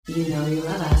You know you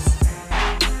love us.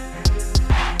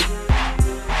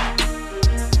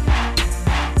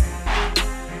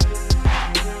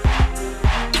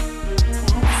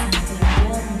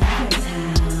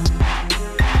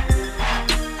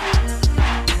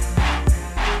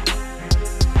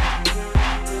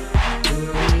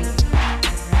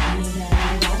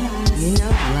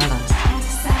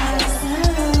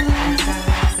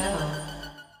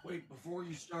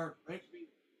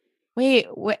 Wait,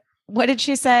 what did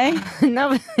she say?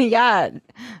 No, yeah.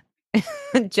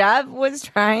 Jeff was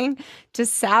trying to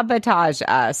sabotage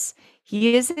us.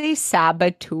 He is a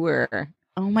saboteur.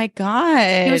 Oh my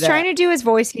God. He was trying to do his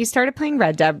voice. He started playing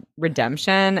Red Dead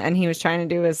Redemption and he was trying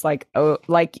to do his like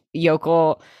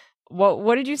yokel.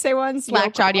 What did you say once?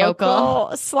 Slack-jawed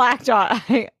yokel.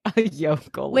 Slack-jawed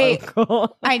yokel. Wait,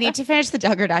 local. I need to finish the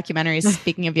Duggar documentary.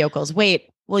 Speaking of yokels, wait,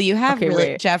 will you have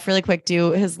Jeff really quick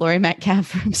do his Laurie Metcalf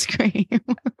from Scream?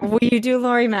 Will you do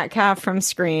Laurie Metcalf from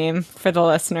Scream for the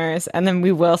listeners? And then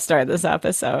we will start this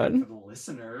episode. For the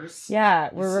listeners? Yeah,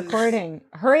 we're recording.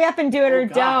 Hurry up and do it or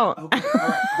God. don't. Okay,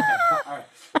 all right.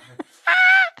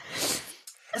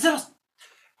 Is that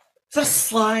a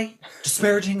sly,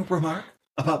 disparaging remark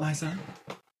about my son?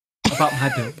 About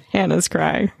my build? Hannah's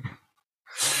crying.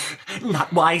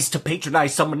 Not wise to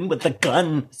patronize someone with a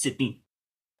gun, Sydney.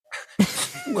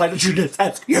 Why don't you just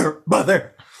ask your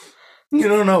mother? You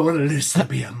don't know what it is to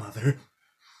be a mother.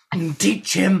 And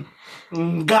teach him,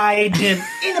 guide him,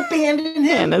 and abandon him.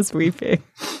 Hannah's weeping.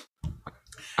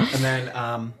 And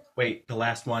then, wait, the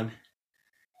last one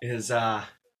is,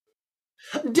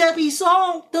 Debbie's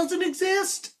song doesn't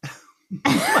exist. Oh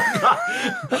my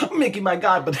God. I'm making my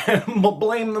God, but then we'll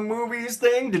blame the movies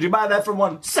thing. Did you buy that for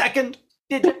 1 second?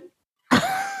 Did you?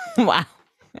 Wow.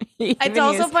 It's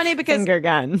also funny because finger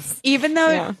guns. Even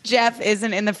though Jeff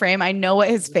isn't in the frame, I know what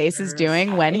his face is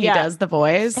doing when he does the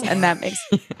voice, and that makes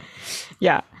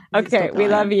yeah. Okay, we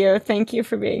love you. Thank you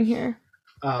for being here.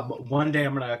 One day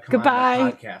I'm gonna come on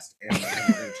the podcast and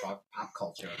we're gonna talk pop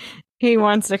culture. He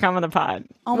wants to come on the pod.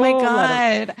 Oh my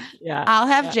God! Yeah, I'll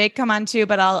have Jake come on too,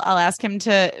 but I'll ask him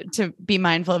to be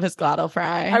mindful of his glottal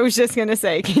fry. I was just gonna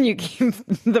say, can you keep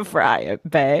the fry at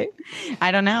bay?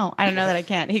 I don't know that I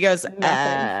can't. He goes,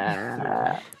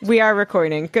 we are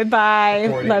recording. Goodbye.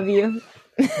 Love you.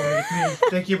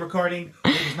 Thank you, recording.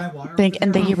 Where's my water? Thank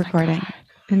you, recording. God.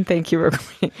 And thank you,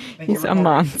 recording. He's a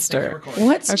monster.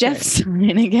 What's Jeff's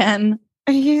sign again?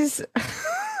 He's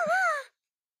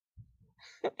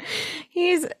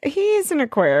an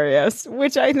Aquarius,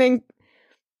 which I think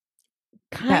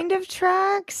kind of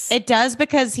tracks. It does,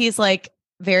 because he's like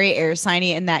very air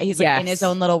signy in that he's like in his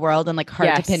own little world and like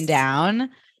hard to pin down.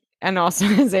 And also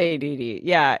his ADD.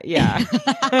 Yeah.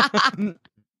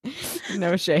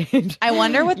 No shade. I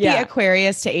wonder what the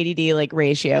Aquarius to ADD like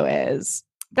ratio is.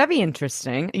 That'd be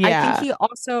interesting. Yeah. I think he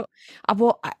also,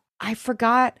 I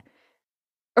forgot,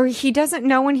 or he doesn't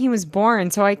know when he was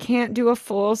born, so I can't do a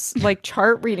full like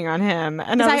chart reading on him.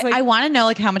 And I want to know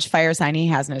like how much fire sign he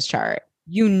has in his chart.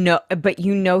 But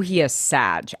he is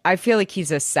Sag. I feel like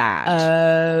he's a Sag.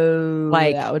 Oh,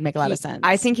 like that would make a lot of sense.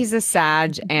 I think he's a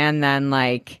Sag, and then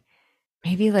like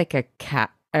maybe like a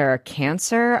cat. Or a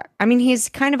Cancer. I mean, he's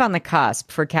kind of on the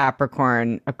cusp for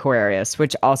Capricorn Aquarius,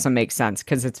 which also makes sense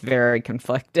because it's very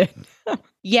conflicted.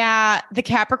 Yeah, the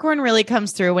Capricorn really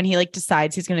comes through when he like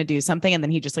decides he's going to do something, and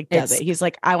then he just like does it. He's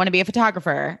like, I want to be a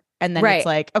photographer, and then it's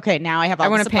like, okay, now I have all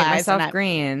the supplies. I want to paint myself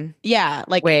green. Yeah,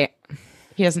 like wait,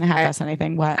 he doesn't have us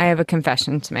anything. What? I have a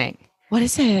confession to make. What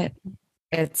is it?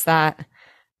 It's that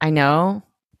I know.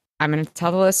 I'm going to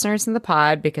tell the listeners in the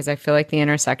pod because I feel like the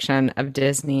intersection of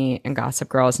Disney and Gossip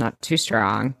Girl is not too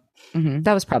strong. Mm-hmm.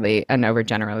 That was probably an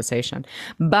overgeneralization.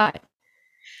 But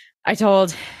I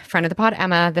told a friend of the pod,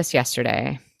 Emma, this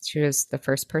yesterday. She was the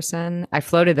first person. I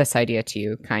floated this idea to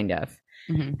you, kind of.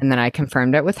 Mm-hmm. And then I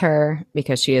confirmed it with her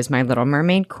because she is my Little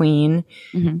Mermaid queen.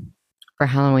 Mm-hmm. For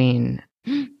Halloween,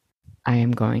 I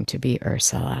am going to be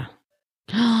Ursula.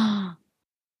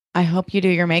 I hope you do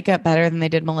your makeup better than they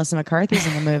did Melissa McCarthy's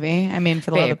in the movie. I mean,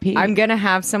 for the love of Pete. I'm going to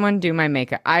have someone do my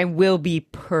makeup. I will be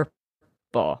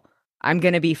purple. I'm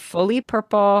going to be fully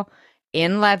purple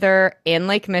in leather in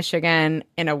Lake Michigan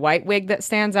in a white wig that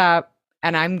stands up.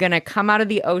 And I'm going to come out of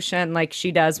the ocean like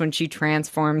she does when she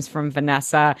transforms from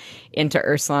Vanessa into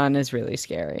Ursula and is really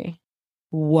scary.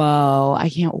 Whoa, I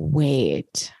can't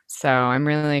wait. So I'm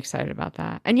really excited about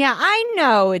that. And yeah, I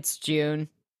know it's June,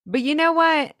 but you know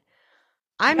what?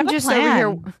 I'm just over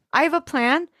here. I have a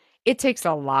plan. It takes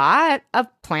a lot of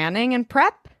planning and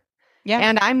prep. Yeah.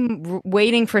 And I'm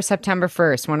waiting for September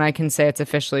 1st when I can say it's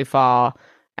officially fall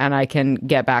and I can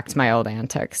get back to my old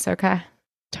antics. Okay.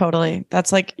 Totally.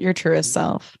 That's like your truest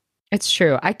self. It's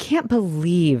true. I can't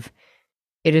believe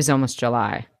it is almost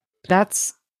July.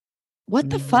 That's what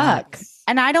the fuck?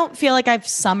 And I don't feel like I've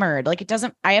summered. Like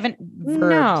I haven't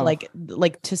verbed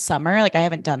like to summer. Like I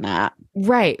haven't done that.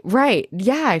 Right.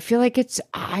 Yeah. I feel like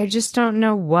I just don't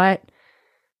know what,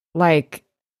 like,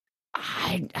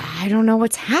 I don't know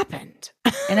what's happened.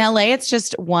 In LA, it's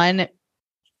just one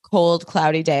cold,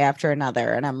 cloudy day after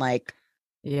another. And I'm like,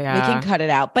 yeah, we can cut it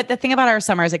out. But the thing about our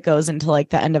summer is it goes into like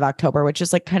the end of October, which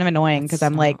is like kind of annoying because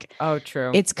I'm like, oh,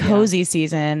 true. It's cozy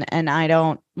season. And I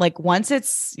don't like once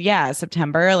it's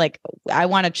September, like I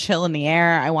want to chill in the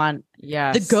air. I want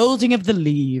the golding of the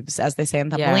leaves, as they say in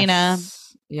Thumbelina.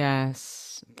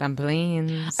 Yes.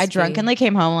 Thumbelines. I drunkenly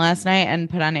came home last night and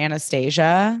put on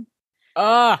Anastasia.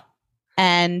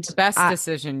 And the best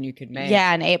decision you could make.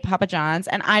 Yeah, and ate Papa John's.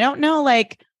 And I don't know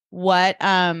like what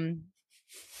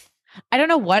I don't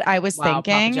know what I was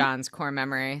thinking. Papa John's core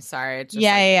memory. Sorry. It just,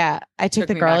 I took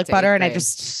the garlic butter and I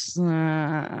just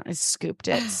I scooped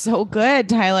it. So good,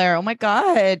 Tyler. Oh my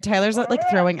God. Tyler's like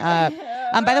throwing up.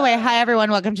 By the way, hi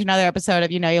everyone. Welcome to another episode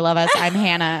of You Know You Love Us. I'm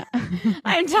Hannah.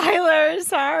 I'm Tyler.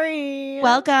 Sorry.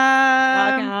 Welcome.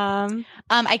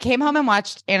 I came home and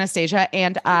watched Anastasia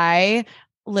and I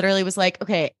literally was like,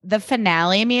 okay, the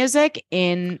finale music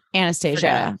in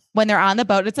Anastasia, when they're on the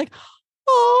boat, it's like,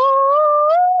 oh.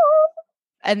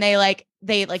 And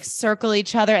they circle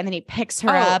each other and then he picks her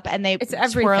up and it's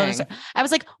everything. I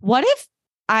was like, what if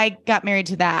I got married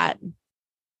to that?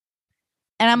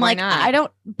 And I'm like, not? I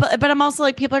don't, but I'm also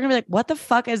like, people are gonna be like, what the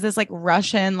fuck is this like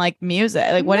Russian like music?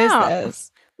 Like, what is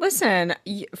this? Listen,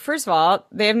 first of all,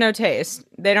 they have no taste.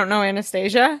 They don't know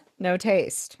Anastasia. No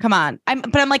taste. Come on. I'm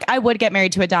like, I would get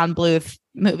married to a Don Bluth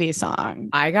movie song.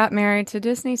 I got married to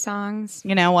Disney songs.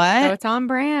 You know what? So it's on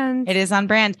brand. It is on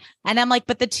brand. And I'm like,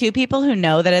 but the two people who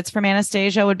know that it's from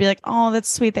Anastasia would be like, oh, that's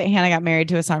sweet that Hannah got married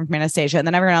to a song from Anastasia. And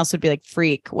then everyone else would be like,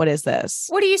 freak, what is this?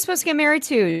 What are you supposed to get married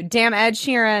to? Damn Ed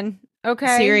Sheeran.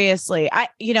 Okay. Seriously.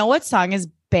 You know what song is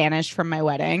banished from my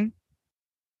wedding?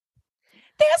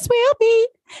 This will be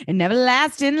an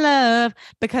everlasting love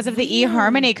because of the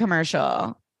eHarmony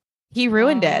commercial. He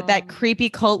ruined it. That creepy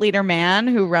cult leader man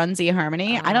who runs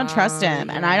eHarmony. I don't trust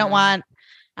him. And I don't want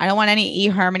any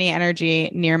eHarmony energy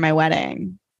near my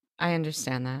wedding. I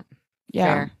understand that.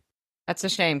 Yeah. Fair. That's a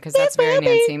shame because that's very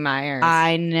Nancy Myers.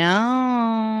 I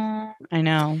know.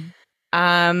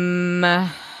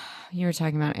 You were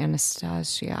talking about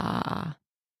Anastasia.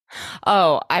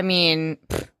 Oh, I mean,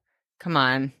 come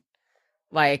on.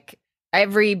 Like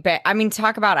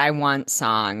talk about I Want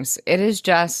songs. It is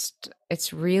just,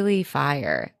 it's really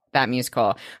fire, that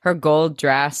musical. Her gold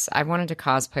dress. I wanted to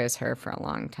cosplay as her for a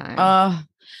long time.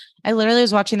 I literally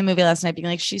was watching the movie last night being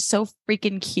like, she's so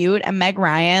freaking cute. And Meg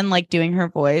Ryan, like doing her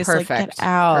voice. Perfect. Like, get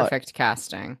out. Perfect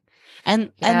casting.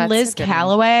 And Liz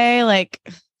Calloway, like,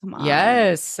 come on.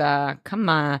 Yes. Come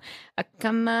on.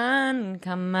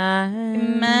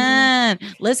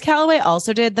 Liz Calloway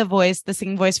also did the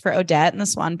singing voice for Odette and the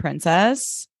Swan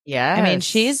Princess. Yeah. I mean,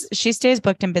 she stays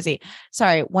booked and busy.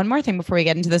 Sorry, one more thing before we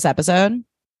get into this episode.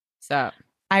 So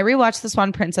I rewatched the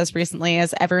Swan Princess recently,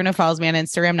 as everyone who follows me on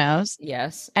Instagram knows.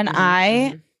 Yes. And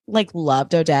I like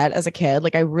loved Odette as a kid.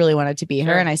 Like I really wanted to be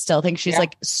her. And I still think she's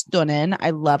like stunning. I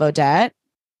love Odette.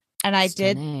 And I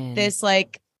did this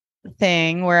like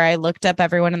thing where I looked up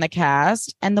everyone in the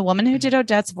cast, and the woman who did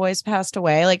Odette's voice passed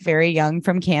away like very young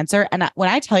from cancer. And when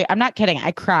I tell you, I'm not kidding,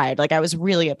 I cried. Like I was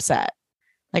really upset.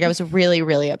 Like I was really,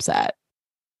 really upset.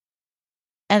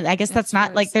 And I guess that's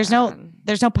not like, there's no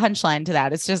punchline to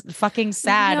that. It's just fucking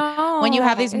sad when you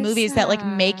have these movies that like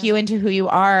make you into who you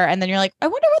are. And then you're like, I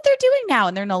wonder what they're doing now.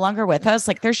 And they're no longer with us.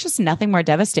 Like there's just nothing more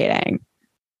devastating.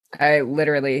 I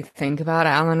literally think about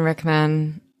Alan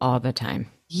Rickman all the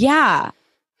time. Yeah.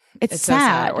 It's sad. So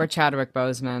sad. Or Chadwick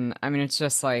Boseman. I mean, it's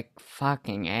just like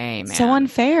fucking man. So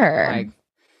unfair. Like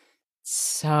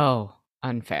so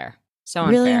unfair. So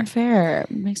unfair. Really unfair.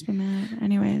 It makes me mad.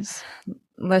 Anyways.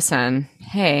 Listen,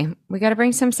 hey, we got to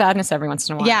bring some sadness every once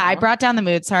in a while. Yeah, I brought down the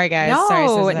mood. Sorry, guys.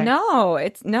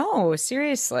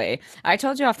 Seriously. I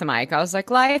told you off the mic. I was like,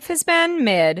 life has been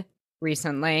mid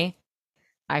recently.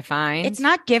 I find it's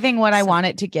not giving what I want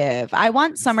it to give. I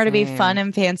want summer to be fun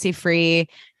and fancy free,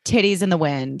 titties in the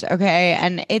wind. Okay.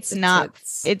 And it's not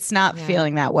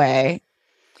feeling that way.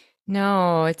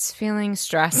 No, it's feeling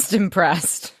stressed and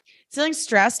pressed. It's feeling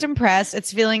stressed and pressed.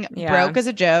 It's feeling broke as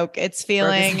a joke. It's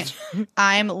feeling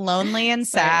I'm lonely and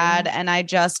sad and I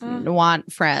just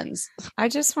want friends. I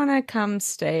just want to come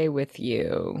stay with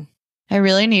you. I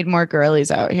really need more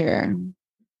girlies out here.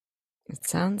 It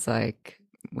sounds like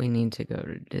we need to go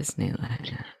to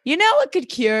Disneyland. You know what could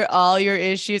cure all your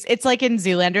issues? It's like in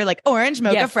Zoolander, like orange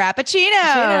mocha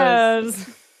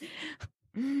frappuccinos.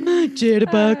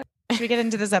 Jitterbug. Should we get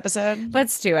into this episode?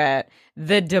 Let's do it.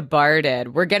 The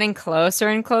Departed. We're getting closer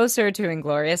and closer to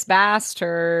Inglourious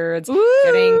Bastards. Woo!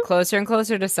 Getting closer and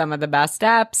closer to some of the best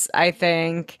eps, I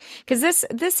think. Because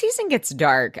this season gets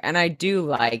dark, and I do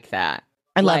like that.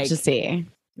 I love to see.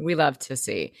 We love to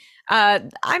see.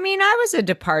 I mean, I was a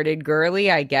Departed girly,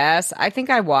 I guess. I think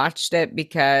I watched it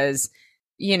because,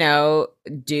 you know,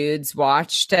 dudes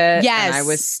watched it. Yes. And I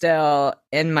was still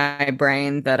in my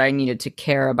brain that I needed to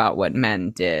care about what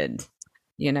men did.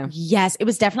 You know? Yes, it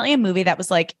was definitely a movie that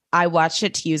was like, I watched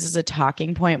it to use as a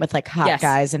talking point with like hot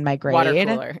guys in my grade. Water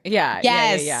cooler. Yeah.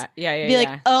 Yes. Yeah. Be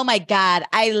like, oh my God,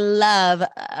 I love,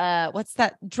 what's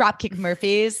that? Dropkick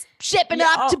Murphys. Shipping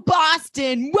up to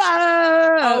Boston.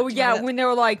 Whoa. Oh, yeah. When they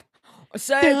were like,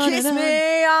 say kiss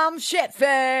me, I'm shit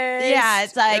face. Yeah,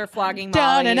 it's like they're flogging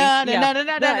Molly.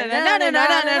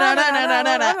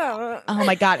 Oh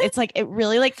my God, it's like it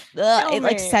really like it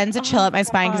like sends a chill up my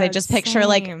spine because I just picture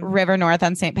like River North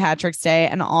on St. Patrick's Day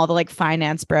and all the like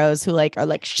finance bros who like are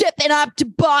like shipping up to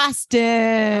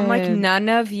Boston. I'm like, none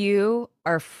of you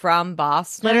are from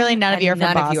Boston. Literally, none of you are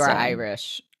from Boston. None of you are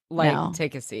Irish. Like, no.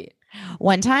 Take a seat.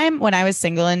 One time when I was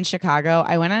single in Chicago,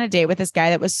 I went on a date with this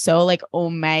guy that was so like, oh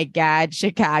my God,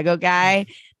 Chicago guy,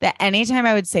 that anytime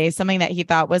I would say something that he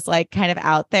thought was like kind of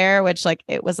out there, which like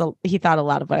he thought a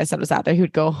lot of what I said was out there, he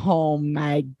would go, oh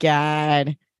my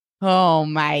God. Oh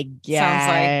my God. Sounds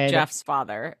like Jeff's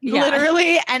father. Yeah.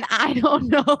 Literally. And I don't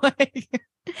know, like,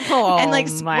 oh and like,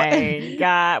 my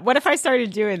God. What if I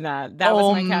started doing that? That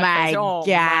was my God.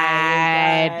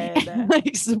 My God.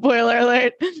 Like, spoiler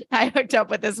alert, I hooked up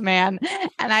with this man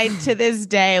and I, to this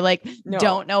day, like,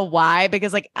 don't know why,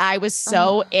 because like I was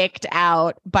so icked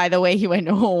out by the way he went,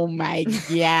 oh my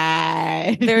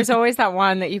God. There's always that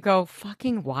one that you go,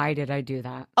 fucking, why did I do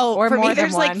that? Oh, or for me,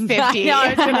 there's like 50. No, I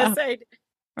was going to say,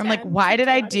 I'm like, why did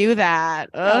I do that?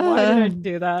 Oh, why did I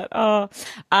do that? Oh,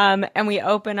 and we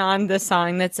open on the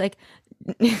song that's like,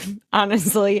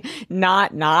 honestly,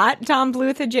 not Tom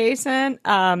Bluth adjacent,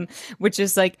 which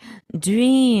is like,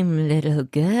 dream little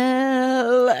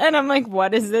girl. And I'm like,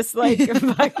 what is this like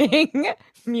fucking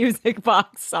music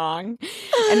box song?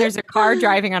 And there's a car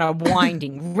driving on a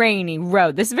winding, rainy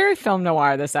road. This is very film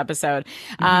noir, this episode.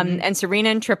 And Serena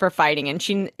and TRIPP are fighting, and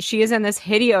she is in this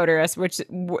hideodorous, which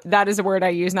that is a word I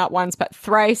use not once but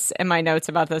thrice in my notes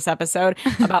about this episode,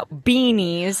 about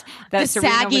beanies that the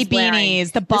Serena saggy was wearing.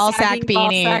 Beanies, the ball sack beanie.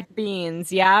 Ball sack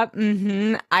beans, yeah.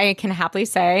 I can happily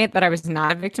say that I was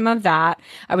not a victim of that.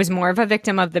 I was more of a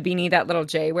victim of the beanie that little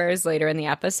Jay wears later in the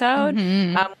episode,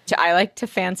 which I like to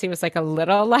fancy was like a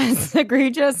little less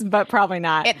egregious, but probably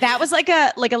not. That was like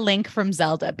a Link from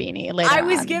Zelda beanie. I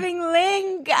was giving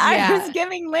Link.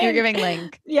 You're giving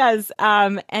Link. Yes.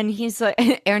 And he's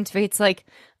like, Aaron Tveit's like,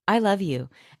 I love you.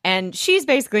 And she's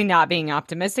basically not being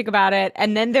optimistic about it.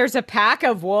 And then there's a pack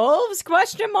of wolves, ?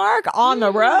 On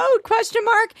the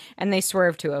road, ? And they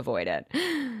swerve to avoid it.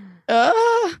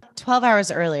 12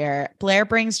 hours earlier, Blair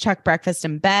brings Chuck breakfast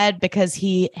in bed because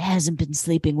he hasn't been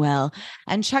sleeping well.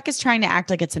 And Chuck is trying to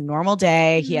act like it's a normal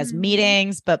day. He has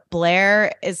meetings, but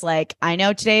Blair is like, I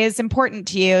know today is important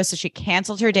to you. So she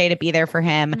canceled her day to be there for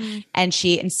him. And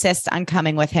she insists on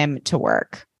coming with him to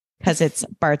work because it's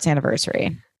Bart's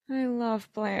anniversary. I love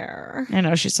Blair. I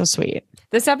know, she's so sweet.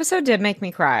 This episode did make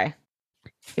me cry.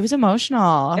 It was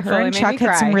emotional. Her and Chuck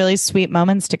had some really sweet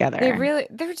moments together.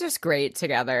 They're just great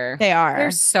together. They are.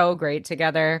 They're so great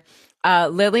together.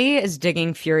 Lily is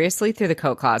digging furiously through the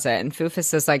coat closet, and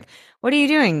Fufus is like, what are you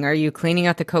doing? Are you cleaning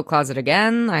out the coat closet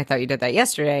again? I thought you did that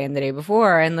yesterday and the day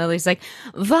before. And Lily's like,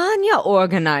 Vanya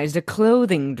organized a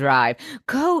clothing drive.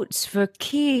 Coats for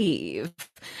Kiev.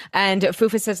 And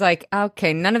Fufus is like,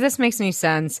 okay, none of this makes any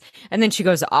sense. And then she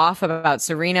goes off about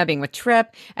Serena being with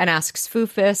TRIPP and asks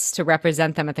Fufus to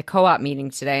represent them at the co-op meeting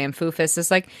today. And Fufus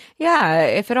is like, yeah,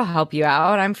 if it'll help you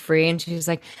out, I'm free. And she's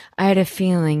like, I had a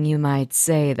feeling you might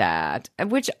say that.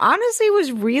 Which honestly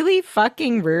was really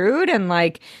fucking rude and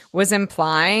like was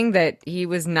implying that he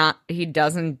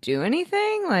doesn't do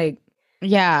anything. Like,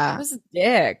 yeah, it was a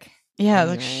dick. Yeah,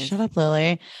 like, shut up,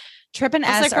 Lily. TRIPP and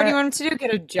S like, what do you want him to do?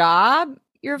 Get a job?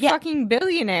 You're a fucking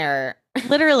billionaire.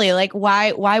 Literally, like,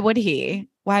 why would he?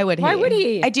 Why would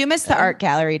he? I do miss the art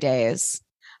gallery days.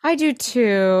 I do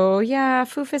too. Yeah,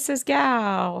 Fufus's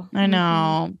gal. I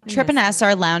know. Tripp and S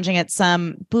are lounging at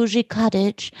some bougie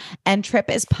cottage, and Tripp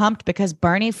is pumped because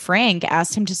Barney Frank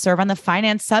asked him to serve on the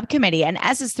finance subcommittee. And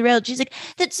S is thrilled. She's like,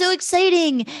 "That's so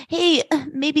exciting. Hey,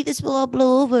 maybe this will all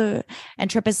blow over."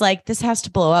 And Tripp is like, "This has to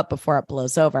blow up before it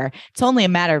blows over. It's only a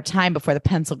matter of time before the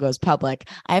pencil goes public.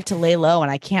 I have to lay low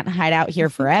and I can't hide out here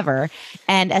forever."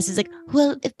 And S is like,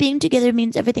 "Well, if being together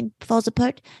means everything falls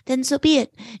apart, then so be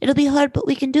it. It'll be hard, but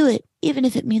we can do it, even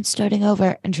if it means starting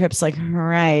over." And Tripp's like,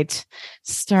 "Right,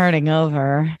 starting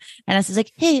over." And S is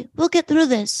like, "Hey, we'll get through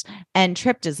this." And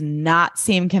Tripp does not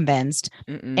seem convinced.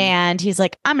 And he's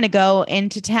like, "I'm going to go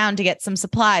into town to get some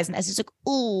supplies." And S is like,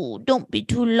 "Oh, don't be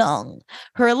too long."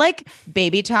 Her like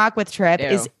baby talk with Tripp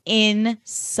is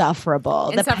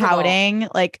insufferable. The pouting,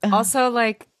 like also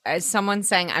like as someone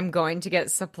saying, "I'm going to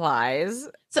get supplies."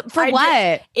 So for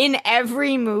what? In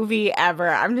every movie ever.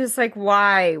 I'm just like,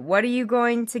 why? What are you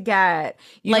going to get?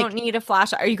 You don't need a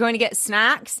flashlight. Are you going to get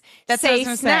snacks? That's say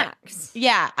snacks.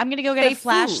 Yeah, I'm going to go get a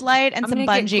flashlight and some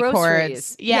bungee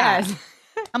cords. Yeah. Yes.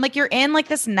 I'm like, you're in like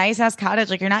this nice ass cottage.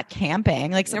 Like you're not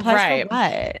camping. Like supplies for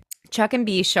what? Chuck and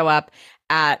B show up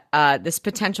at this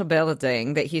potential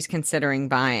building that he's considering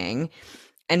buying.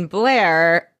 And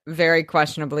Blair very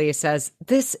questionably says,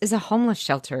 "This is a homeless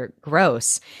shelter.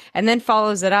 Gross." And then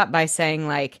follows it up by saying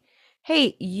like,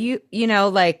 "Hey, you know,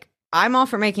 like I'm all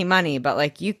for making money, but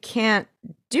like you can't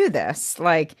do this.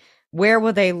 Like where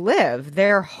will they live?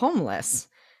 They're homeless."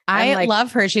 I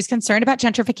love her. She's concerned about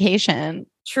gentrification.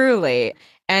 Truly.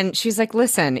 And she's like,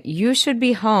 "Listen, you should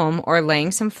be home or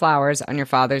laying some flowers on your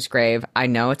father's grave. I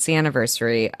know it's the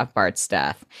anniversary of Bart's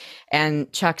death."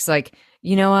 And Chuck's like,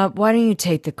 "You know what? Why don't you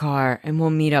take the car and we'll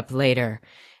meet up later?"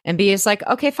 And B is like,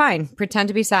 "Okay, fine. Pretend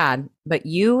to be sad. But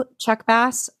you, Chuck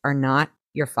Bass, are not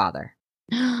your father."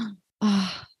 Then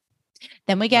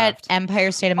we get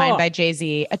Empire State of Mind by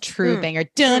Jay-Z, a true banger.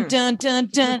 Dun, dun, dun,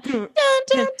 dun, dun, dun,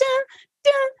 dun,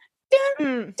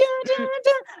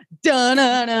 dun.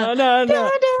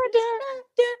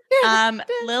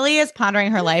 Lily is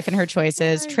pondering her life and her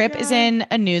choices. Tripp is in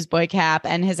a newsboy cap,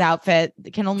 and his outfit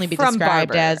can only be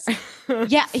described as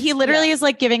he literally is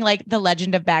like giving like the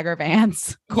Legend of Bagger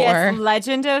Vance core. Yes,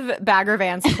 Legend of Bagger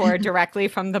Vance core directly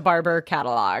from the Barber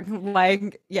catalog.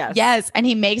 Like, yes. And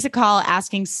he makes a call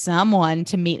asking someone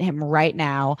to meet him right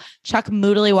now. Chuck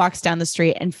moodily walks down the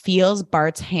street and feels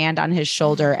Bart's hand on his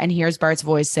shoulder and hears Bart's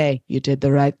voice say, "You did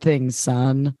the right thing,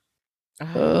 son."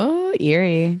 Oh,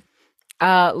 eerie.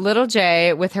 Little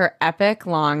J with her epic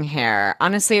long hair.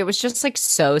 Honestly, it was just like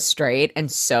so straight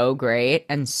and so great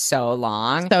and so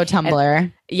long. So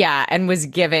Tumblr. And was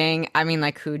giving, I mean,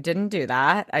 like who didn't do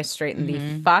that? I straightened the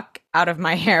fuck out of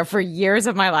my hair for years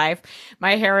of my life.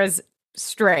 My hair is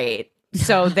straight.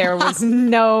 So there was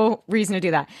no reason to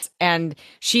do that. And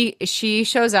she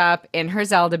shows up in her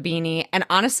Zelda beanie, and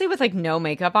honestly with like no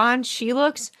makeup on, she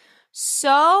looks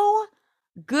so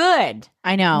good.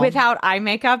 I know. Without eye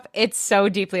makeup, it's so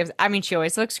deeply, I mean, she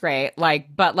always looks great,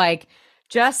 like, but like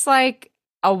just like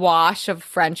a wash of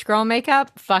French girl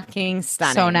makeup, fucking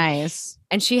stunning. So nice.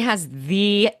 And she has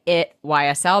the it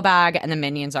YSL bag, and the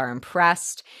minions are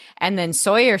impressed. And then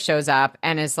Sawyer shows up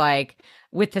and is like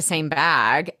with the same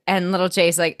bag, and little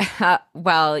Jay's like,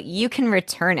 "Well, you can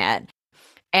return it."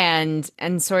 And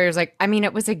Sawyer's like, "I mean,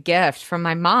 it was a gift from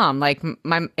my mom. Like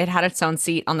it had its own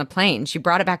seat on the plane. She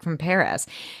brought it back from Paris."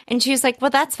 And she's like,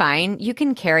 "Well, that's fine. You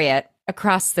can carry it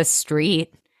across the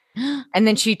street." And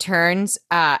then she turns,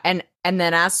 and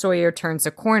then as Sawyer turns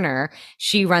a corner,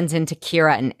 she runs into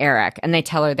Kira and Eric, and they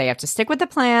tell her they have to stick with the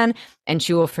plan, and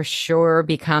she will for sure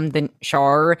become the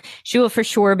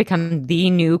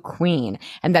new queen,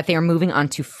 and that they are moving on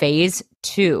to phase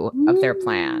 2 of their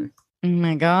plan. Oh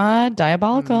my God.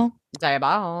 Diabolical.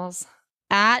 Diabols.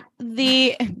 At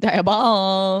the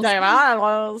Diabols.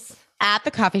 At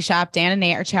the coffee shop, Dan and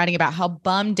Nate are chatting about how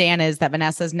bummed Dan is that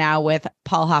Vanessa's now with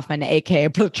Paul Hoffman, aka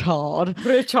Pritchard.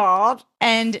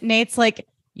 And Nate's like,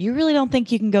 "You really don't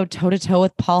think you can go toe-to-toe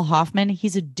with Paul Hoffman?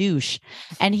 He's a douche."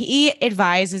 And he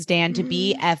advises Dan to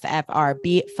be FFR,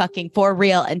 be fucking for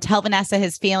real, and tell Vanessa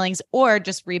his feelings or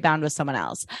just rebound with someone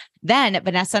else. Then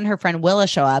Vanessa and her friend Willa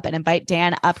show up and invite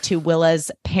Dan up to Willa's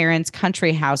parents'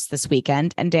 country house this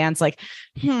weekend. And Dan's like,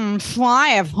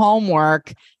 I have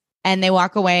homework. And they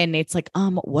walk away, and Nate's like,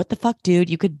 what the fuck, dude?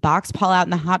 You could box Paul out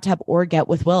in the hot tub or get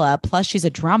with Willa. Plus, she's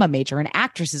a drama major, and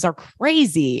actresses are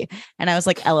crazy. And I was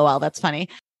like, LOL, that's funny.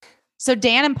 So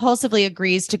Dan impulsively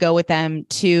agrees to go with them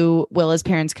to Willa's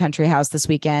parents' country house this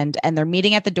weekend. And they're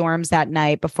meeting at the dorms that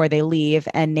night before they leave.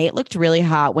 And Nate looked really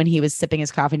hot when he was sipping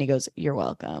his coffee, and he goes, "You're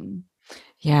welcome."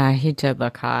 Yeah, he did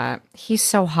look hot. He's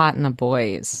so hot in The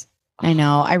Boys. I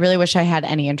know. I really wish I had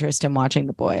any interest in watching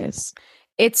The Boys.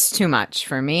 It's too much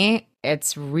for me.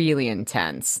 It's really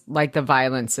intense. Like the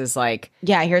violence is like...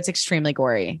 Yeah, I hear it's extremely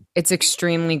gory. It's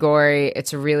extremely gory.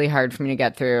 It's really hard for me to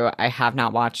get through. I have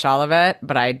not watched all of it,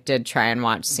 but I did try and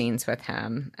watch scenes with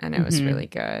him and it was really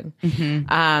good.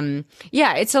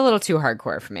 Yeah, it's a little too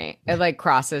hardcore for me. It like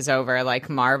crosses over like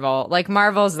Marvel. Like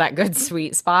Marvel's that good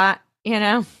sweet spot, you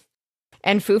know?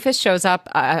 And Fufus shows up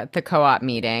at the co-op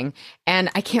meeting,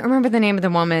 and I can't remember the name of the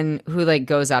woman who like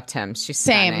goes up to him. She's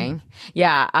stunning. Same.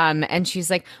 Yeah. And she's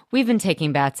like, "We've been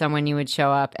taking bets on when you would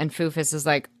show up." And Fufus is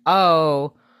like,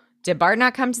 "Oh, did Bart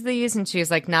not come to these?" And she's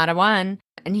like, "Not a one."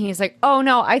 And he's like, "Oh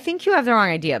no, I think you have the wrong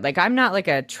idea. Like, I'm not like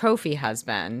a trophy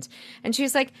husband." And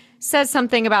she's like, says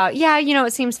something about, "Yeah, you know,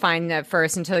 it seems fine at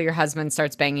first until your husband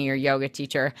starts banging your yoga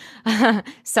teacher."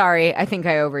 Sorry, I think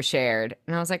I overshared.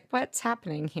 And I was like, what's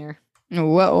happening here?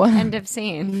 Whoa. End of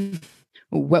scene.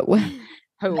 Whoa.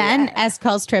 Then S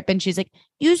calls Tripp and she's like,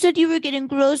 "You said you were getting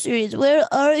groceries. Where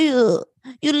are you?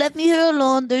 You left me here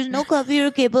alone. There's no coffee or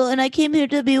cable, and I came here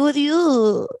to be with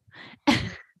you."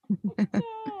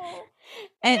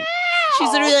 And she's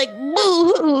literally like,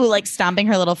 boo-hoo, like stomping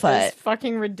her little foot. It was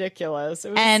fucking ridiculous.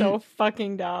 It was so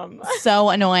fucking dumb. So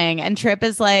annoying. And Tripp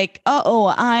is like,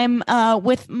 "Oh, I'm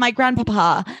with my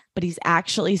grandpapa." But he's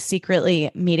actually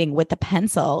secretly meeting with the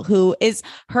pencil, who is,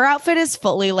 her outfit is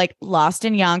fully like Lost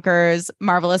in Yonkers,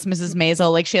 Marvelous Mrs.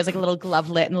 Maisel. Like she has like a little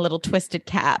glovelet and a little twisted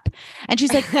cap. And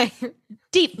she's like,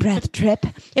 "Deep breath, Tripp.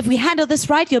 If we handle this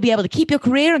right, you'll be able to keep your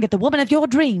career and get the woman of your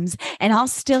dreams. And I'll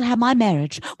still have my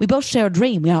marriage. We both share a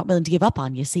dream we aren't willing to give up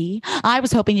on, you see. I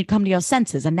was hoping you'd come to your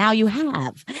senses, and now you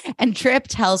have." And Tripp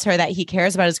tells her that he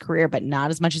cares about his career, but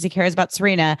not as much as he cares about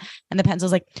Serena. And the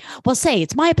pencil's like, "Well, say,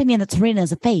 it's my opinion that Serena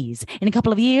is a phase. In a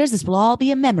couple of years, this will all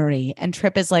be a memory." And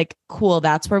Tripp is like, "Cool,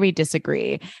 that's where we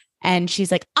disagree." And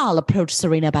she's like, "I'll approach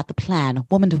Serena about the plan,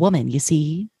 woman to woman, you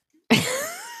see."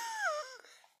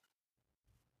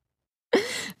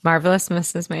 Marvelous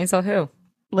Mrs. Maisel, who?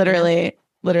 Literally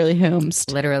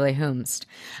whomst. Literally whomst.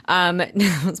 That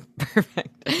was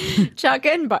perfect. Chuck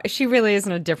and she really is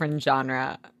in a different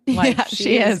genre. Like yeah,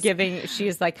 she is giving. She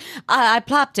is like, I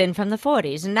plopped in from the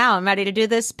 40s, and now I'm ready to do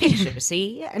this picture.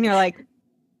 See? And you're like,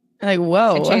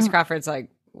 whoa. And Chase Crawford's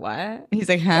like, what? He's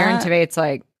like, huh? Aaron Tveit's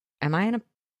like, am I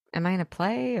in a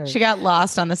play? Or? She got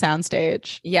lost on the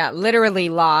soundstage. Yeah, literally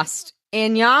lost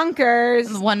in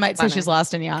Yonkers. One might say she's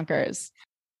lost in Yonkers.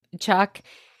 Chuck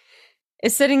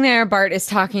is sitting there. Bart is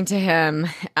talking to him.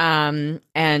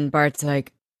 And Bart's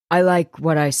like, I like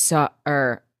what I saw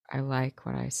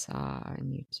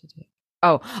in you today.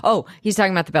 Oh, he's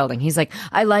talking about the building. He's like,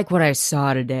 I like what I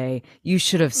saw today. You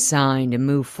should have signed and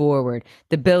moved forward.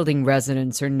 The building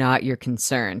residents are not your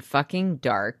concern. Fucking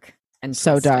dark and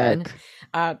so twisted.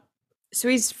 dark. So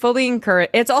he's fully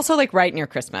encouraged. It's also like right near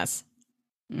Christmas.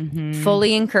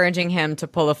 Fully encouraging him to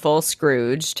pull a full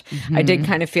Scrooged. I did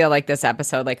kind of feel like this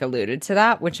episode like alluded to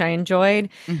that, which I enjoyed.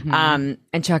 And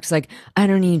Chuck's like, I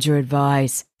don't need your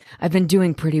advice. I've been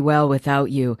doing pretty well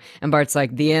without you. And Bart's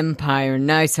like, the Empire,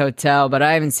 nice hotel, but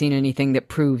I haven't seen anything that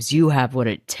proves you have what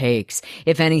it takes.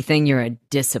 If anything, you're a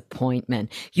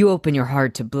disappointment. You open your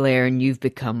heart to Blair and you've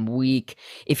become weak.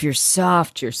 If you're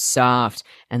soft, you're soft.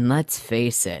 And let's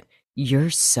face it,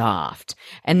 you're soft.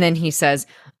 And then he says,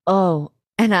 oh,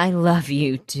 and I love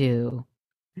you too.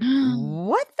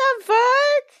 What the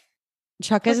fuck?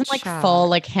 Chuck is in like full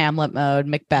like Hamlet mode,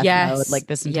 Macbeth mode, like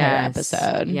this entire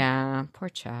episode. Yeah, poor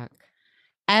Chuck.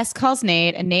 S calls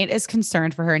Nate, and Nate is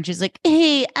concerned for her, and she's like,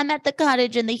 "Hey, I'm at the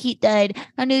cottage and the heat died.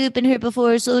 I know you've been here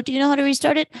before, so do you know how to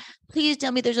restart it? Please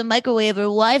tell me there's a microwave or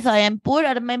Wi-Fi. I'm bored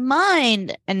out of my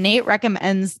mind." And Nate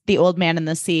recommends The Old Man in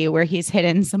the Sea, where he's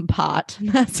hidden some pot.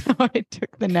 That's how I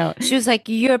took the note. She was like,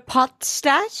 your pot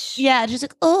stash? Yeah, she's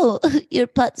like, "Oh, your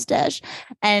pot stash."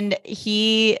 And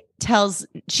she tells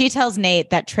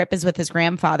Nate that Tripp is with his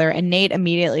grandfather, and Nate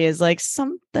immediately is like,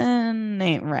 something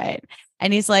ain't right.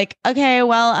 And he's like, "Okay,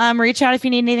 well, reach out if you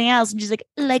need anything else." And she's like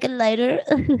a lighter.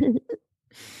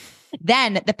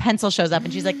 Then the pencil shows up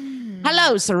and she's like,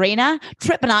 "Hello, Serena.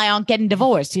 Tripp and I aren't getting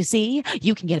divorced, you see.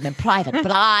 You can get him in private,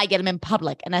 but I get him in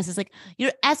public." And Ness is like,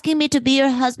 "You're asking me to be your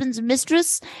husband's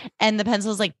mistress?" And the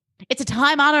pencil's like, "It's a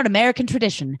time-honored American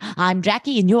tradition. I'm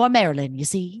Jackie and you're Marilyn, you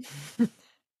see."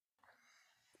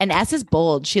 And S is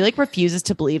bold. She like refuses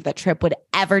to believe that Tripp would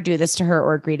ever do this to her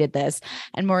or agree to this.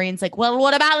 And Maureen's like, "Well,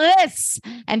 what about this?"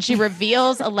 And she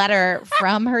reveals a letter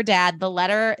from her dad, the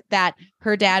letter that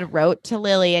her dad wrote to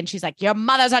Lily. And she's like, "Your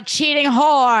mother's a cheating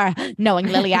whore." Knowing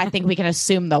Lily, I think we can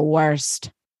assume the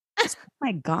worst.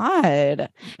 My God.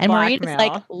 And Maureen is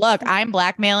like, look, I'm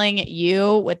blackmailing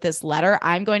you with this letter.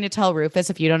 I'm going to tell Rufus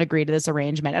if you don't agree to this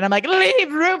arrangement. And I'm like,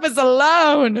 leave Rufus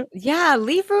alone. Yeah,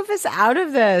 leave Rufus out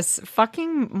of this.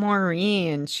 Fucking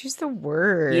Maureen. She's the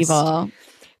worst. Evil.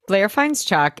 Blair finds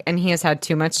Chuck and he has had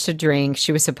too much to drink.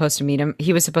 She was supposed to meet him.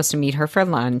 He was supposed to meet her for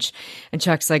lunch. And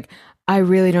Chuck's like, I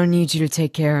really don't need you to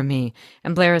take care of me.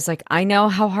 And Blair is like, I know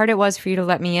how hard it was for you to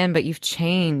let me in, but you've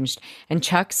changed. And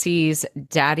Chuck sees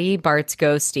Daddy Bart's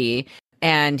ghosty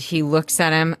and he looks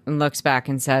at him and looks back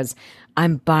and says,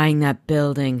 I'm buying that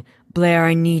building. Blair,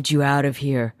 I need you out of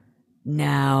here.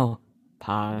 Now.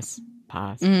 Pause.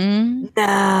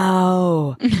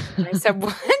 No. And I said,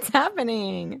 what's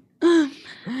happening?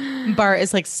 Bart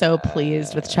is like so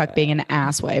pleased with Chuck being an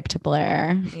asswipe to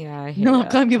Blair. Yeah, I don't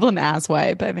calling people an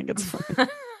asswipe. I think it's funny.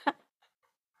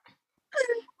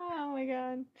 Oh my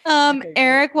God. Okay,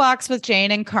 Eric walks with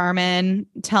Jane and Carmen,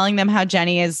 telling them how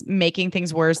Jenny is making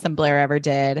things worse than Blair ever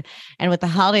did. And with the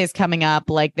holidays coming up,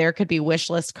 like there could be wish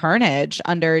list carnage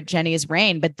under Jenny's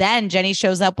reign. But then Jenny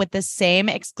shows up with the same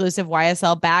exclusive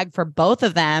YSL bag for both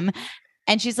of them.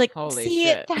 And she's like, holy see,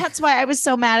 shit. That's why I was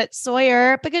so mad at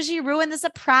Sawyer, because she ruined the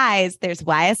surprise. There's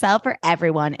YSL for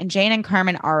everyone. And Jane and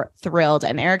Carmen are thrilled.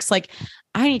 And Eric's like,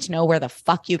 I need to know where the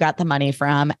fuck you got the money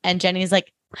from. And Jenny's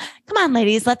like, come on,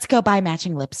 ladies, let's go buy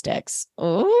matching lipsticks.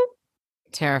 Oh,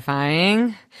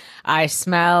 terrifying. I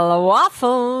smell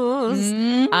waffles.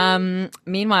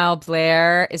 Meanwhile,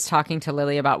 Blair is talking to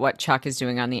Lily about what Chuck is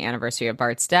doing on the anniversary of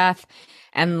Bart's death.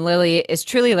 And Lily is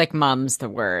truly like mum's the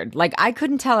word. Like, I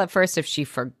couldn't tell at first if she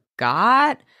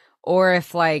forgot or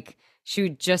if like she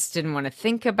just didn't want to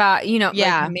think about,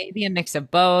 like maybe a mix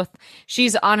of both.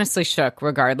 She's honestly shook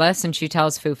regardless. And she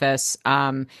tells Fufus,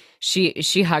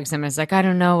 she hugs him and is like, I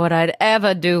don't know what I'd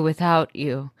ever do without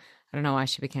you. I don't know why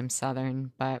she became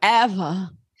Southern, but ever.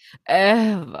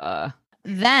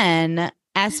 Then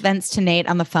S vents to Nate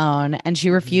on the phone, and she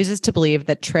refuses to believe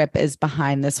that TRIPP is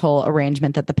behind this whole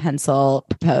arrangement that the pencil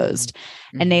proposed.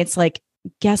 And Nate's like,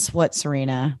 guess what,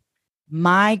 Serena?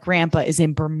 My grandpa is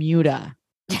in Bermuda.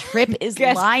 TRIPP is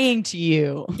lying to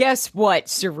you. Guess what,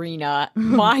 Serena?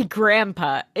 My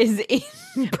grandpa is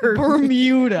in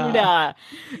Bermuda.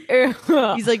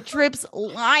 He's like, TRIPP's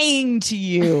lying to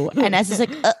you. And S is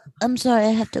like, I'm sorry,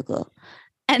 I have to go.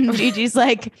 And Gigi's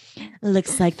like,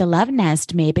 looks like the love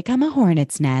nest may become a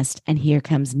hornet's nest. And here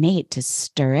comes Nate to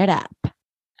stir it up.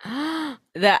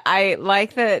 That I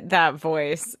like that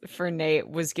voice for Nate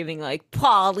was giving like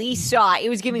poli-sci. It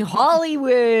was giving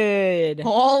Hollywood.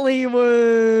 Poli-sci.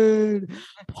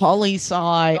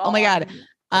 Oh my God.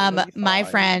 My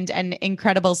friend and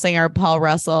incredible singer Paul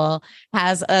Russell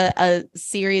has a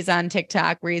series on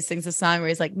TikTok where he sings a song where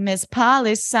he's like, Miss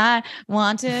Poli-sci,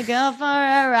 want to go for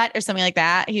a ride or something like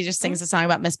that. He just sings a song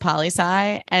about Miss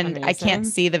Poli-sci, and amazing. I can't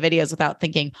see the videos without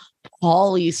thinking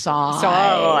Poli-sci.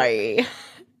 Sorry.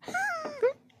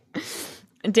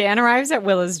 Dan arrives at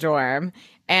Willa's dorm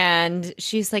and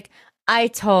she's like, I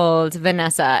told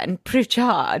Vanessa and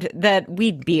Pritchard that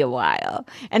we'd be a while.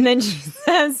 And then she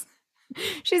says,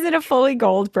 she's in a fully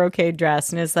gold brocade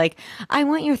dress and is like, I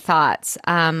want your thoughts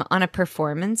on a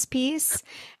performance piece.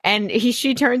 And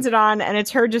she turns it on and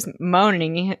it's her just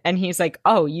moaning. And he's like,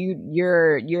 oh,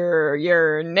 you're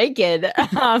naked.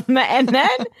 And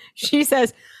then she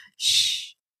says,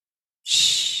 shh,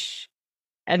 shh.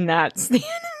 And that's the end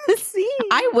of the scene.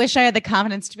 I wish I had the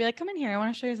confidence to be like, come in here. I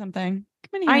want to show you something.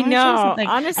 Come in here. I know.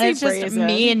 Honestly, and it's just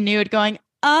me and Nude going,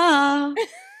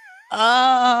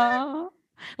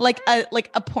 like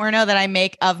a porno that I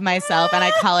make of myself and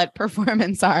I call it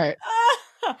performance art.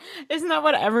 Isn't that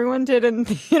what everyone did in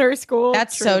theater school?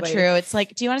 That's truly. So true. It's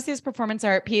like, do you want to see this performance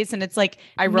art piece? And it's like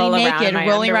I roll me around naked,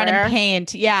 rolling around in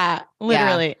paint. Yeah,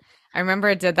 literally. Yeah. I remember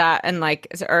I did that and like,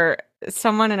 or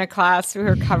someone in a class who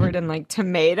were covered in like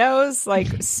tomatoes,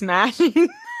 like smashing.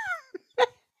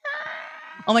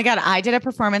 Oh my God. I did a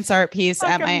performance art piece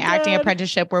at my acting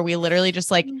apprenticeship where we literally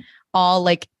just like all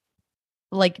like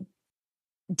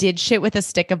did shit with a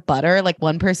stick of butter. Like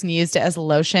one person used it as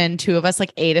lotion. Two of us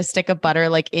like ate a stick of butter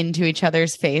like into each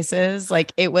other's faces.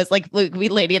 Like it was like we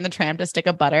Lady and the Tramp a stick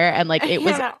of butter and like it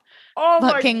was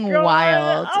fucking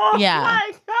wild. Oh yeah.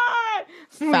 My God.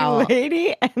 Foul.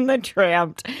 Lady and the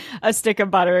Tramp, a stick of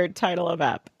butter title of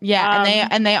ep. Yeah,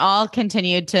 and they all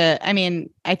continued to. I mean,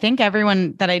 I think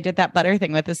everyone that I did that butter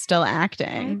thing with is still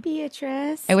acting. Hi,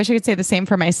 Beatrice. I wish I could say the same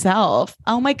for myself.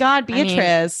 Oh my God,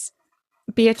 Beatrice.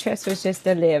 Beatrice was just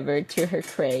delivered to her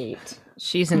crate.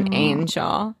 She's an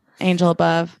angel. Angel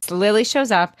above. So Lily shows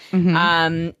up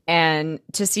and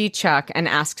to see Chuck and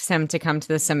asks him to come to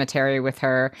the cemetery with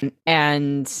her.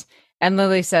 And And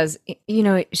Lily says,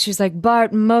 she's like,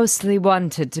 Bart mostly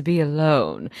wanted to be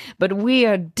alone, but we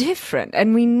are different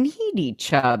and we need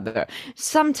each other.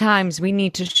 Sometimes we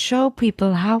need to show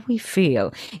people how we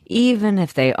feel, even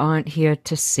if they aren't here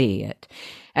to see it.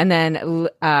 And then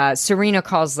Serena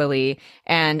calls Lily,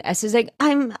 and S is like,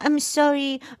 I'm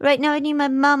sorry. Right now I need my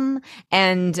mom.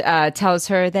 And tells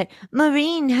her that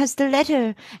Maureen has the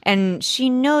letter, and she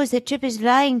knows that Tripp is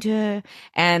lying to her.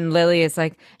 And Lily is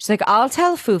like, she's like, I'll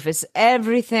tell Fufus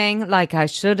everything like I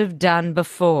should have done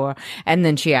before. And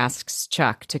then she asks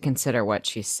Chuck to consider what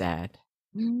she said.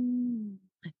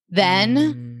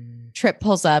 Then Tripp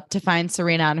pulls up to find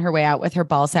Serena on her way out with her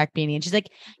ball sack beanie. And she's like,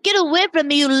 get away from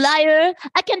me, you liar.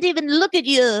 I can't even look at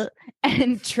you.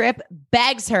 And Tripp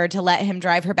begs her to let him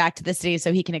drive her back to the city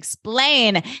so he can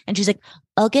explain. And she's like,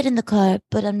 I'll get in the car,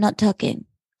 but I'm not talking.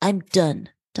 I'm done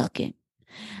talking.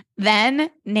 Then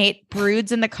Nate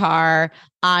broods in the car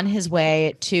on his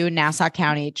way to Nassau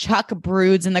County. Chuck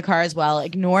broods in the car as well,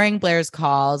 ignoring Blair's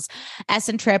calls. S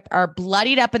and Tripp are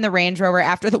bloodied up in the Range Rover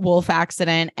after the wolf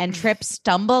accident, and Tripp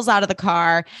stumbles out of the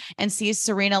car and sees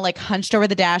Serena like hunched over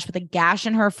the dash with a gash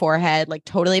in her forehead, like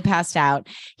totally passed out.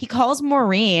 He calls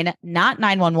Maureen, not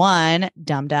 911,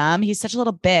 dum-dum. He's such a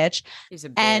little bitch. He's a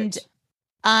bitch.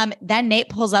 And then Nate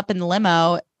pulls up in the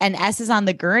limo and S is on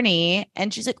the gurney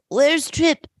and she's like, where's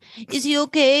Tripp? Is he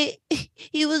okay?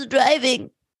 He was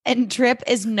driving. And Tripp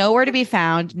is nowhere to be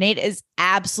found. Nate is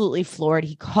absolutely floored.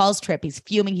 He calls Tripp. He's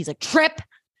fuming. He's like, Tripp,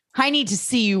 I need to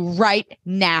see you right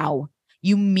now.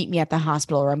 You meet me at the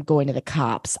hospital or I'm going to the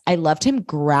cops. I loved him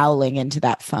growling into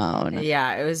that phone.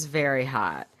 Yeah, it was very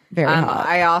hot. Very hot.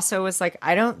 I also was like,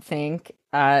 I don't think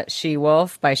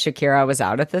She-Wolf by Shakira was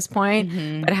out at this point,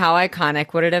 but how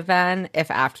iconic would it have been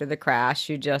if after the crash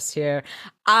you just hear,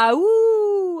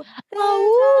 "Ow,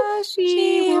 ow,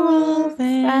 She-Wolf,"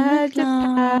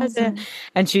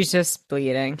 and she's just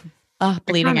bleeding.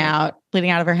 Bleeding out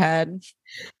of her head.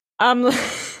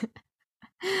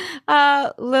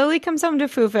 Lily comes home to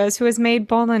Fufus, who has made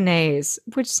bolognese,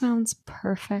 which sounds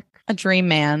perfect. A dream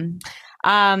man.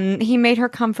 He made her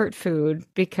comfort food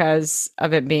because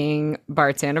of it being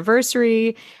Bart's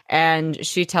anniversary. And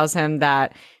she tells him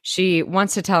that she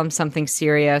wants to tell him something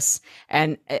serious.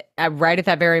 And right at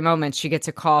that very moment, she gets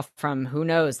a call from, who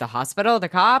knows, the hospital, the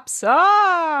cops.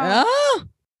 Oh!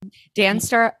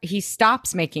 He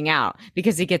stops making out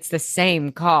because he gets the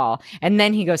same call. And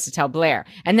then he goes to tell Blair.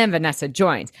 And then Vanessa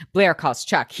joins. Blair calls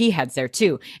Chuck. He heads there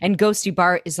too. And Ghosty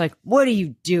Bart is like, what are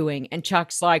you doing? And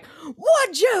Chuck's like,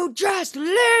 would you just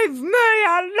leave me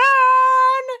alone?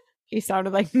 He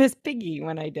sounded like Miss Piggy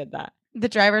when I did that. The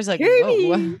driver's like,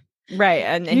 whoa. Right.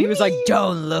 And he was like,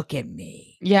 don't look at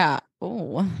me. Yeah.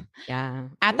 Oh, yeah.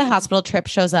 At the hospital, Tripp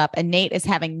shows up and Nate is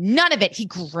having none of it. He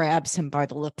grabs him by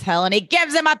the lapel and he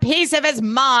gives him a piece of his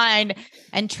mind.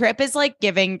 And Tripp is like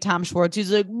giving Tom Schwartz,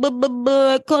 he's like,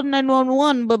 call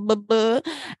 911.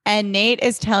 And Nate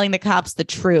is telling the cops the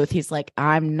truth. He's like,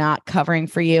 I'm not covering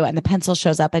for you. And the pencil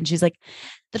shows up and she's like,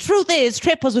 the truth is,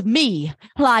 Tripp was with me.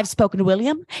 Well, I've spoken to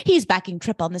William. He's backing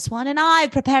Tripp on this one. And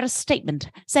I've prepared a statement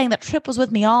saying that Tripp was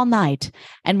with me all night.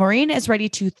 And Maureen is ready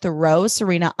to throw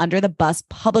Serena under the bus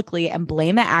publicly and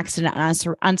blame the accident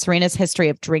on Serena's history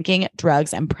of drinking,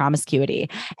 drugs, and promiscuity.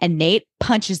 And Nate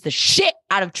punches the shit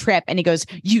out of Tripp and he goes,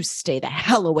 you stay the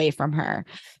hell away from her.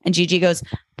 And Gigi goes,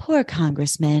 poor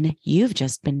congressman, you've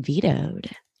just been vetoed.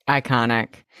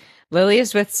 Iconic. Lily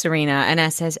is with Serena, and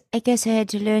S says, I guess I had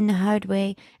to learn the hard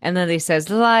way. And Lily says,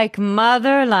 like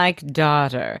mother, like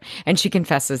daughter. And she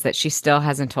confesses that she still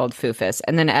hasn't told Fufus.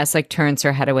 And then S like turns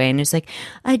her head away and is like,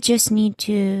 I just need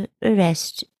to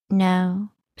rest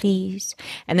now, please.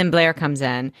 And then Blair comes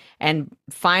in and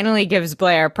finally gives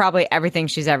Blair probably everything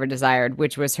she's ever desired,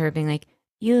 which was her being like,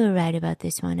 you were right about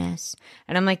this one, S.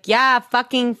 And I'm like, yeah,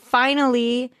 fucking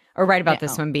finally. Or right about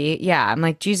this one, B. Yeah, I'm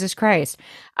like, Jesus Christ.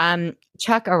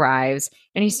 Chuck arrives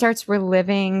and he starts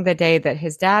reliving the day that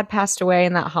his dad passed away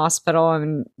in that hospital,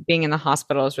 and being in the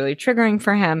hospital is really triggering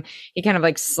for him. He kind of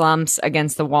like slumps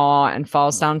against the wall and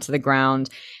falls down to the ground,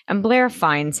 and Blair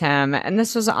finds him. And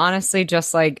this was honestly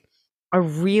just like a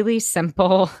really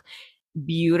simple,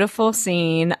 beautiful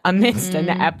scene amidst an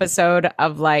episode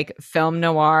of like film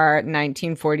noir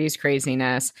 1940s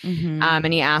craziness.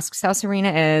 And he asks how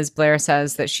Serena is. Blair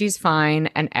says that she's fine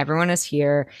and everyone is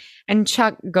here. And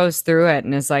Chuck goes through it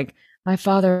and is like, my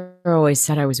father always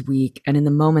said I was weak, and in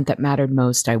the moment that mattered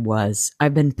most, I was.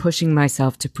 I've been pushing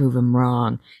myself to prove him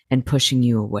wrong and pushing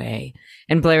you away.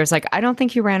 And Blair's like, I don't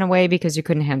think you ran away because you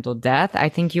couldn't handle death. I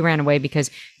think you ran away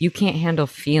because you can't handle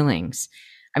feelings.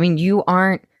 I mean, you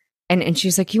aren't. And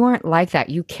she's like, you aren't like that.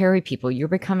 You carry people. You're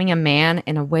becoming a man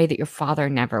in a way that your father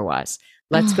never was.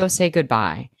 Let's go say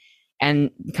goodbye.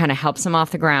 And kind of helps him off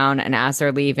the ground. And as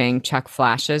they're leaving, Chuck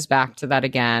flashes back to that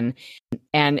again.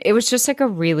 And it was just like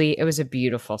it was a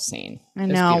beautiful scene. I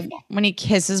know. When he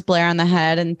kisses Blair on the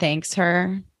head and thanks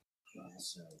her.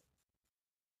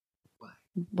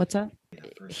 What's up?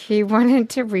 He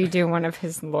wanted to redo one of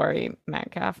his Laurie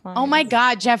Metcalf lines. Oh my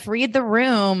God, Jeff, read the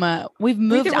room. We've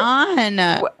moved on.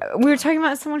 We were talking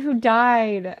about someone who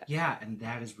died. Yeah, and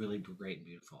that is really great and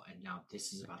beautiful. And now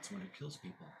this is about someone who kills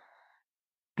people.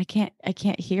 I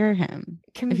can't hear him.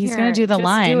 If he's going to do the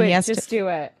line, he has to do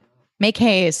it. Make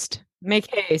haste. Make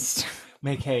haste.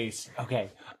 Make haste. Okay.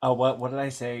 What did I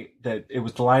say? That it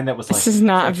was the line that was like. This is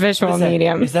not a visual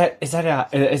medium. Is that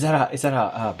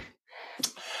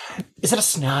a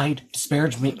snide,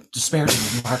 disparaging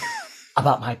remark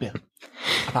about my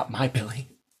Billy?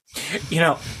 You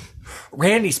know,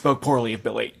 Randy spoke poorly of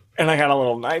Billy, and I got a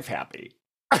little knife happy.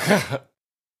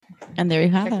 And there you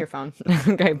have it. Check your phone.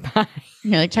 Okay, bye.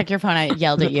 You're like, check your phone. I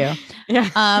yelled at you. Yeah.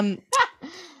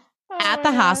 At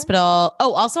the hospital.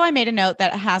 Oh, also, I made a note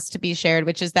that has to be shared,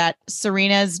 which is that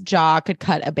Serena's jaw could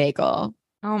cut a bagel.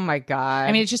 Oh my God.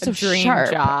 I mean, it's just a dream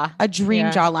sharp, jaw. A dream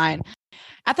jawline.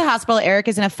 At the hospital, Eric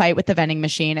is in a fight with the vending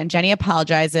machine, and Jenny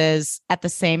apologizes at the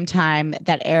same time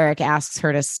that Eric asks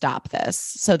her to stop this.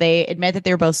 So they admit that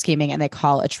they're both scheming and they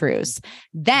call a truce.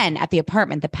 Then at the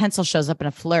apartment, the pencil shows up in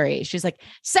a flurry. She's like,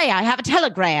 "Say, I have a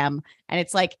telegram." And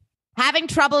it's like, "Having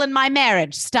trouble in my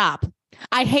marriage. Stop.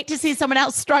 I'd hate to see someone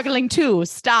else struggling too.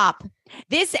 Stop.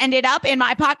 This ended up in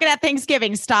my pocket at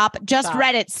Thanksgiving. Stop. Just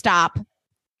read it. Stop."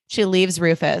 She leaves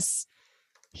Rufus.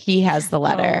 He has the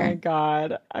letter. Oh my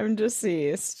God. I'm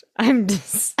deceased. Not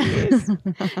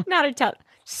a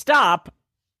Stop.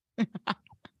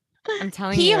 I'm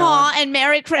telling you. Hee-haw and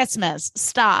Merry Christmas.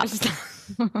 Stop.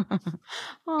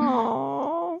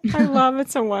 Oh, I love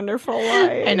It's a Wonderful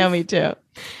Life. I know, me too.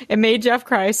 It made Jeff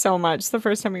cry so much the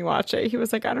first time we watched it. He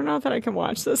was like, I don't know that I can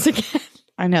watch this again.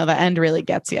 I know, the end really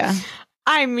gets you.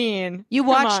 I mean, you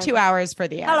watch 2 hours for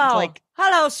the end.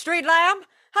 Hello, street lamb.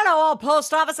 Hello, old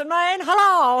post office in Maine.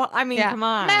 Hello. I mean, come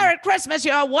on. Merry Christmas,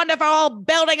 you're wonderful old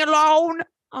building alone.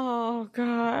 Oh,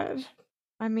 God.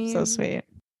 I mean, so sweet. I'm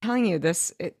telling you,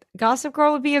 Gossip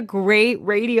Girl would be a great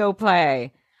radio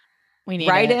play. We need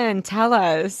Write in, tell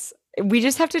us. We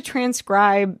just have to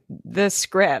transcribe the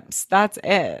scripts. That's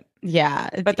it. Yeah,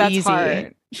 but that's easy.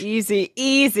 Hard.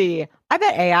 Easy. I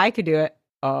bet AI could do it.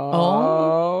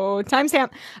 Oh.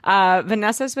 Timestamp.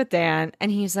 Vanessa's with Dan, and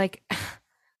he's like,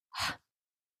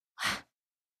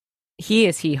 he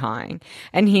is hee-hawing,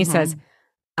 and he says,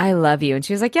 "I love you," and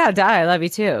she's like, "Yeah, I love you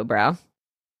too, bro."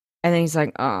 And then he's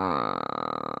like, "Oh,"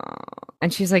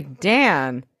 and she's like,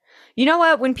 "Dan, you know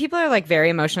what? When people are like very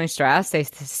emotionally stressed, they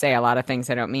say a lot of things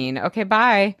they don't mean. Okay,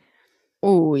 bye."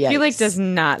 Oh, yeah. He does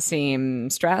not seem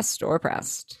stressed or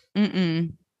pressed.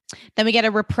 Mm-mm. Then we get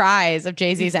a reprise of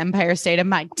Jay-Z's Empire State of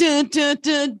Mind. Dun, dun,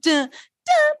 dun, dun, dun, dun,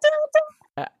 dun.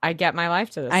 I get my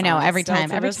life to this. I know, song. every Still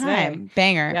time.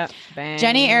 Banger. Yep. Banger.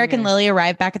 Jenny, Eric, and Lily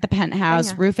arrive back at the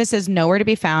penthouse. Banger. Rufus is nowhere to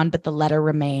be found, but the letter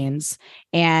remains.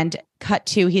 And cut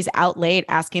to, he's out late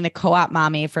asking the co-op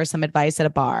mommy for some advice at a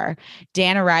bar.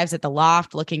 Dan arrives at the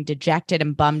loft looking dejected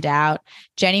and bummed out.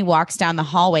 Jenny walks down the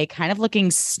hallway kind of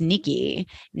looking sneaky.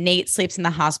 Nate sleeps in the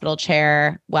hospital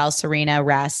chair while Serena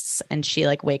rests, and she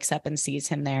wakes up and sees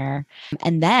him there.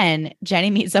 And then Jenny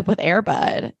meets up with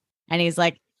Airbud, and he's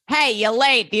like, "Hey, you're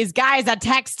late. These guys are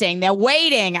texting. They're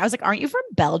waiting." I was like, "Aren't you from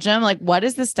Belgium? What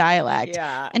is this dialect?"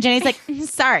 Yeah. And Jenny's like,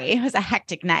 "Sorry, it was a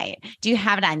hectic night. Do you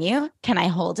have it on you? Can I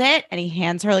hold it?" And he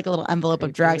hands her a little envelope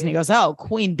of drugs, and he goes, "Oh,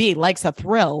 Queen Bee likes a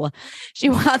thrill. She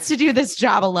wants to do this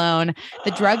job alone.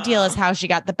 The drug deal is how she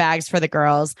got the bags for the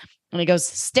girls." And he goes,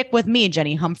 "Stick with me,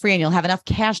 Jenny Humphrey, and you'll have enough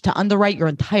cash to underwrite your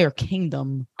entire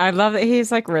kingdom." I love that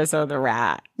he's like Rizzo the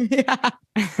Rat. Yeah.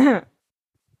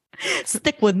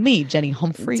 "Stick with me, Jenny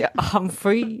Humphrey."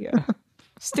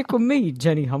 Stick with me,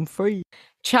 Jenny Humphrey.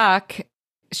 Chuck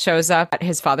shows up at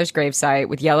his father's gravesite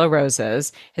with yellow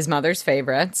roses, his mother's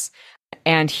favorites,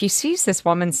 and he sees this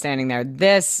woman standing there.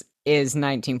 This is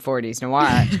 1940s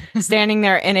noir, standing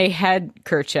there in a head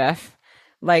kerchief,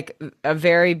 like a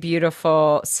very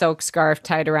beautiful silk scarf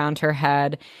tied around her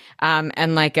head,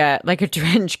 and like a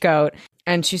trench coat.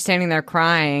 And she's standing there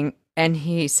crying, and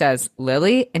he says,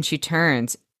 "Lily?" And she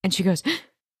turns. And she goes,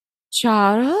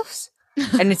 "Charles?"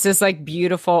 And it's this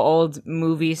beautiful old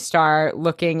movie star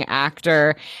looking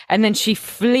actor. And then she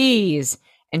flees,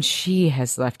 and she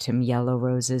has left him yellow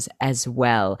roses as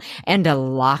well, and a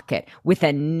locket with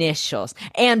initials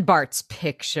and Bart's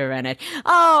picture in it.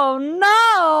 Oh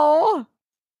no.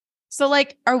 So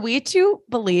are we to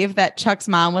believe that Chuck's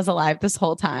mom was alive this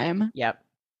whole time? Yep.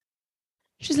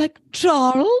 She's like,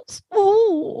 Charles.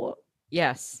 Oh.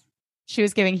 Yes. She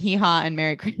was giving hee haw and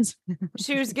Merry Christmas.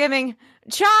 She was giving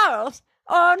Charles.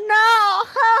 Oh no!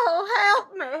 Oh,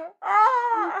 help me!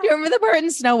 Oh. Do you remember the part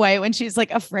in Snow White when she's like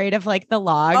afraid of like the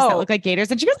logs that look like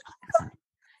gators, and she goes,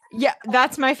 yeah,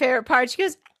 that's my favorite part. She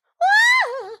goes,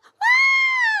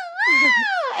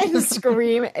 and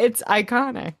scream. It's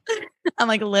iconic. I'm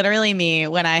like literally me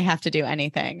when I have to do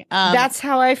anything. That's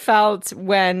how I felt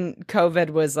when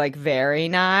COVID was like very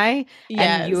nigh.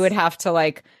 Yes. And you would have to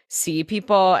like see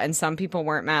people, and some people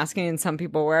weren't masking and some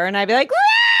people were, and I'd be like,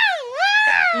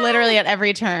 literally at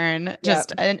every turn,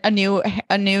 just a new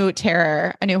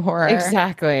terror, a new horror.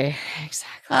 Exactly.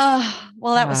 Oh,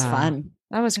 well, that was fun.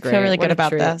 That was great. I feel really good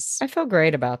about this. I feel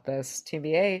great about this.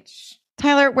 TBH.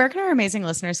 Tyler, where can our amazing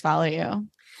listeners follow you?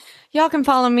 Y'all can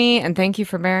follow me, and thank you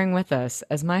for bearing with us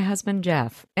as my husband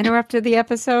Jeff interrupted the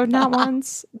episode not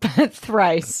once, but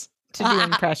thrice to do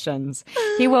impressions.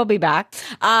 He will be back.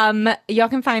 Y'all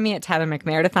can find me at Tyler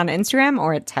McMeredith on Instagram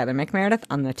or at Tyler McMeredith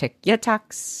on the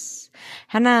TikToks.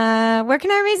 Hannah, where can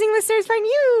our amazing listeners find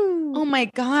you? Oh my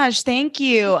gosh, thank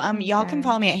you. Y'all can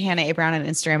follow me at Hannah A. Brown on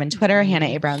Instagram and Twitter, Hannah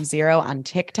A. Brown 0 on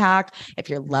TikTok. If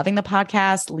you're loving the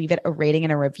podcast, leave it a rating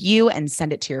and a review and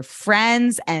send it to your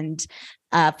friends, and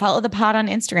follow the pod on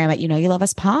Instagram at You Know You Love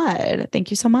Us Pod. Thank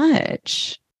you so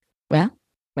much. Well,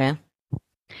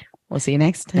 we'll see you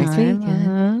next time. Next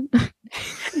week.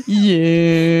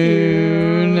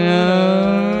 You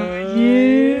know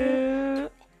you.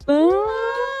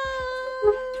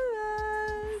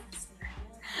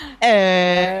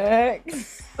 XOXO.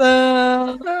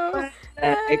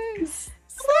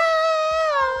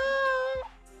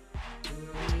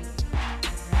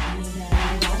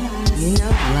 You know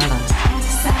love us.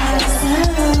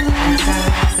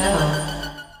 XOXO.